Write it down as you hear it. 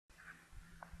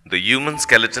The human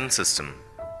skeleton system.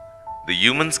 The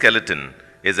human skeleton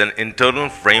is an internal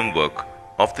framework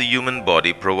of the human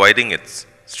body providing its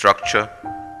structure,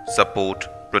 support,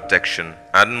 protection,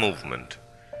 and movement.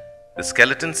 The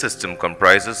skeleton system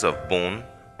comprises of bone,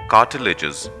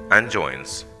 cartilages, and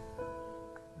joints.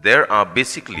 There are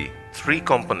basically three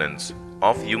components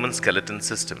of human skeleton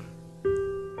system: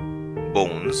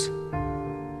 bones,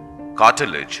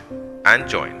 cartilage, and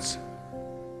joints.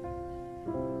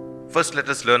 First, let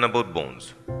us learn about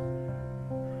bones.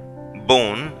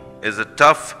 Bone is a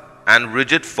tough and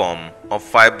rigid form of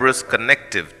fibrous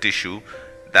connective tissue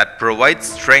that provides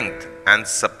strength and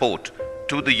support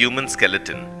to the human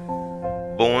skeleton.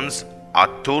 Bones are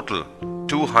total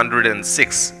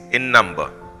 206 in number.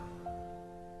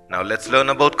 Now let's learn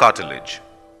about cartilage.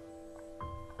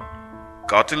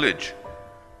 Cartilage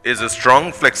is a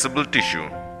strong flexible tissue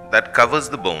that covers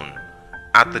the bone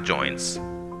at the joints.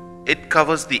 It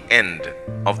covers the end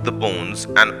of the bones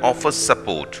and offers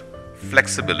support,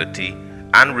 flexibility,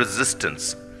 and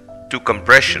resistance to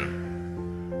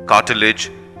compression.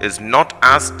 Cartilage is not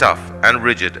as tough and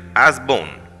rigid as bone.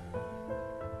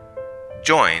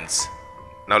 Joints.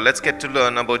 Now let's get to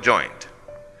learn about joint.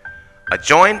 A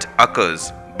joint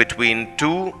occurs between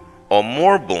two or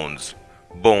more bones,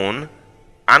 bone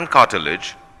and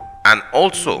cartilage, and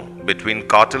also between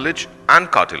cartilage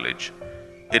and cartilage.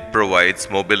 It provides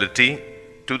mobility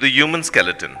to the human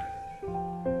skeleton.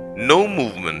 No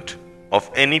movement of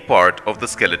any part of the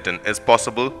skeleton is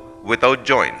possible without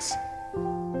joints.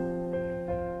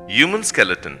 Human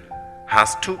skeleton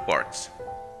has two parts: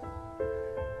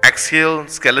 axial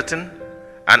skeleton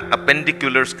and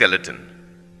appendicular skeleton.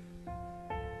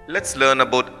 Let's learn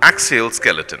about axial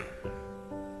skeleton.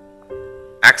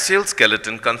 Axial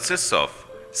skeleton consists of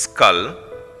skull,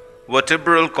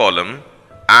 vertebral column,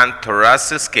 and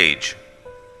thoracic cage.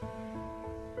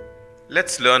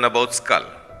 Let's learn about skull.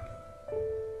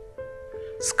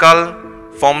 Skull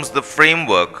forms the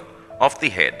framework of the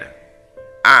head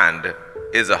and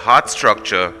is a hard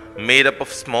structure made up of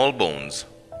small bones.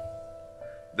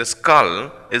 The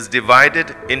skull is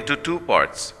divided into two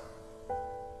parts: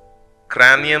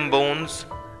 cranium bones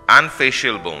and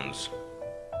facial bones.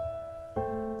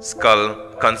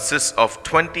 Skull consists of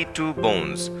 22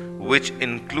 bones, which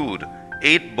include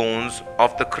 8 bones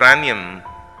of the cranium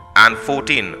and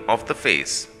 14 of the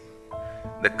face.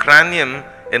 The cranium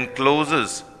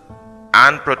encloses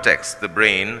and protects the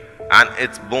brain, and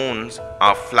its bones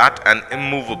are flat and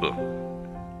immovable.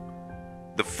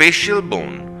 The facial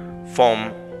bone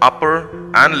form upper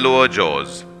and lower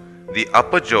jaws. The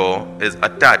upper jaw is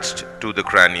attached to the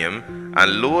cranium,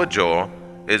 and lower jaw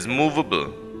is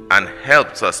movable and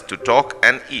helps us to talk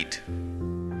and eat.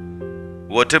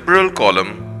 Vertebral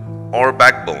column or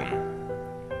backbone.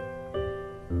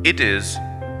 It is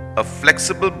a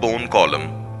flexible bone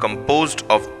column composed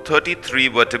of 33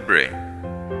 vertebrae,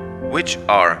 which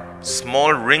are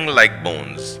small ring-like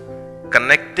bones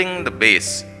connecting the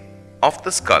base of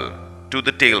the skull to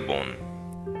the tailbone.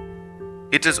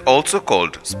 It is also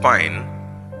called spine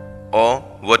or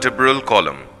vertebral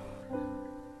column.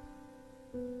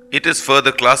 It is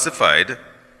further classified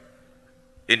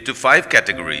into 5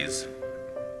 categories: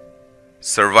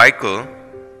 cervical,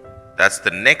 that's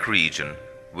the neck region,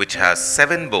 which has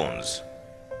 7 bones;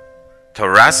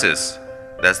 thoracic,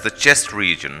 that's the chest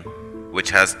region,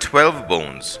 which has 12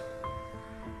 bones;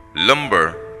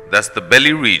 lumbar, that's the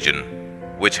belly region,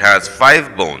 which has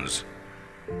 5 bones;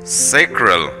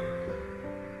 sacral,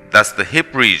 that's the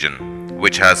hip region,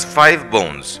 which has 5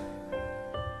 bones;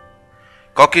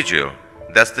 coccygeal,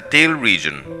 that's the tail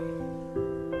region.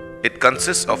 It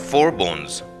consists of 4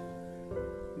 bones.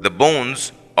 The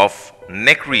bones of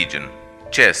neck region,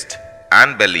 chest,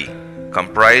 and belly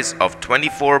comprise of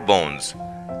 24 bones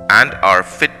and are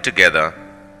fit together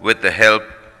with the help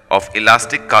of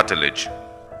elastic cartilage.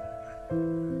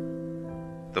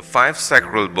 The 5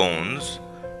 sacral bones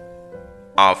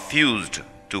are fused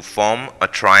to form a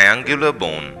triangular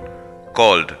bone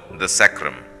called the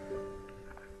sacrum.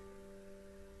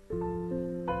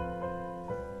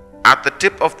 At the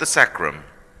tip of the sacrum,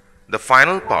 the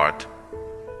final part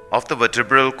of the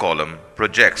vertebral column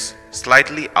projects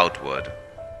slightly outward.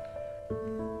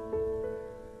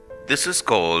 This is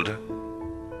called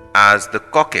as the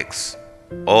coccyx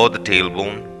or the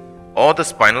tailbone or the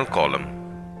spinal column.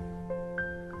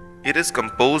 It is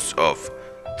composed of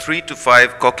 3 to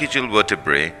 5 coccygeal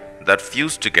vertebrae that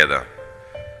fuse together.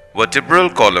 Vertebral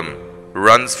column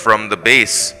runs from the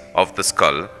base of the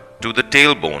skull to the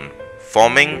tailbone,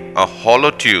 forming a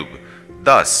hollow tube,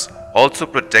 thus also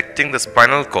protecting the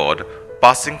spinal cord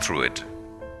passing through it.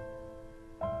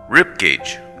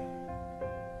 Ribcage.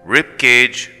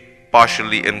 Ribcage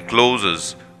partially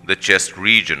encloses the chest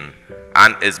region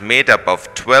and is made up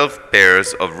of 12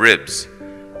 pairs of ribs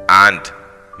and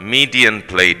median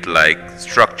plate-like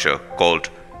structure called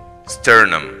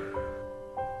sternum.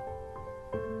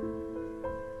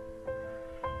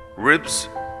 Ribs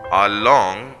are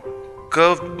long,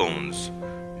 curved bones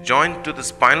joined to the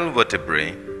spinal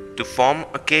vertebrae to form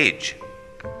a cage.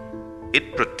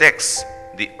 It protects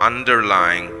the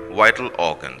underlying vital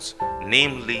organs,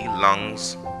 namely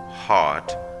lungs,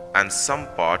 heart, and some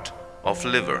part of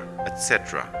liver,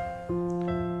 etc.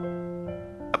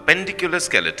 Appendicular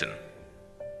skeleton.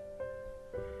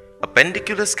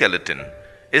 Appendicular skeleton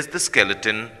is the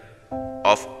skeleton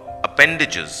of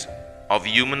appendages of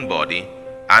human body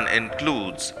and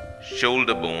includes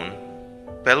shoulder bone,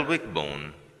 pelvic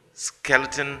bone,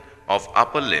 skeleton of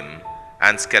upper limb,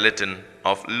 and skeleton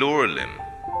of lower limb.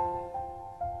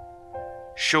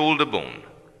 Shoulder bone.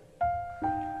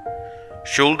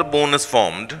 Shoulder bone is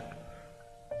formed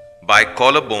by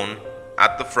collarbone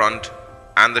at the front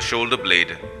and the shoulder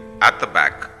blade at the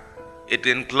back. It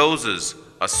encloses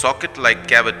a socket-like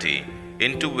cavity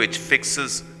into which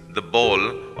fixes the ball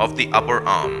of the upper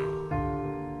arm.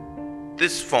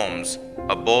 This forms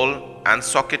a ball and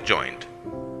socket joint.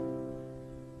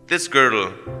 This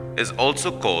girdle is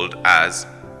also called as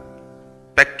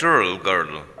pectoral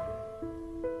girdle.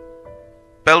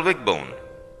 Pelvic bone.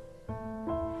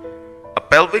 A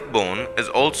pelvic bone is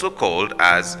also called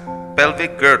as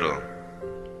pelvic girdle.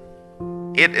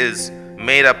 It is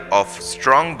made up of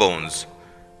strong bones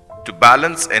to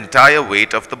balance entire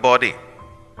weight of the body.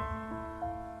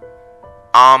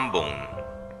 Arm bone.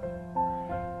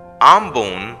 Arm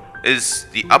bone is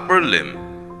the upper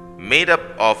limb made up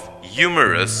of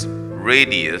humerus,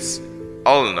 radius,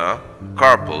 ulna,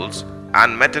 carpals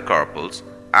and metacarpals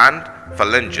and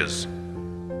phalanges.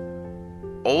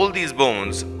 All these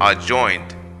bones are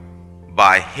joined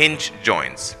by hinge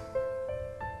joints,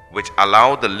 which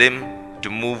allow the limb to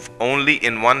move only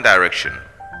in one direction.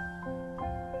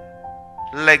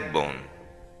 Leg bone.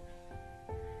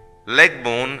 Leg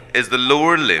bone is the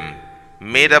lower limb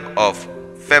made up of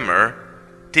femur,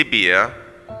 tibia,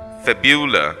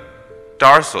 fibula,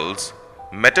 tarsals,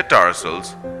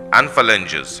 metatarsals, and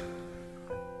phalanges.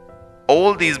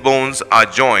 All these bones are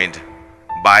joined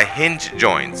by hinge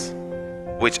joints,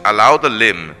 which allow the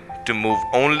limb to move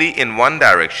only in one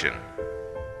direction.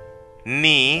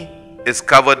 Knee is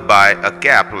covered by a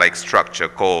cap-like structure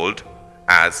called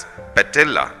as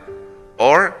patella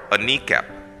or a kneecap.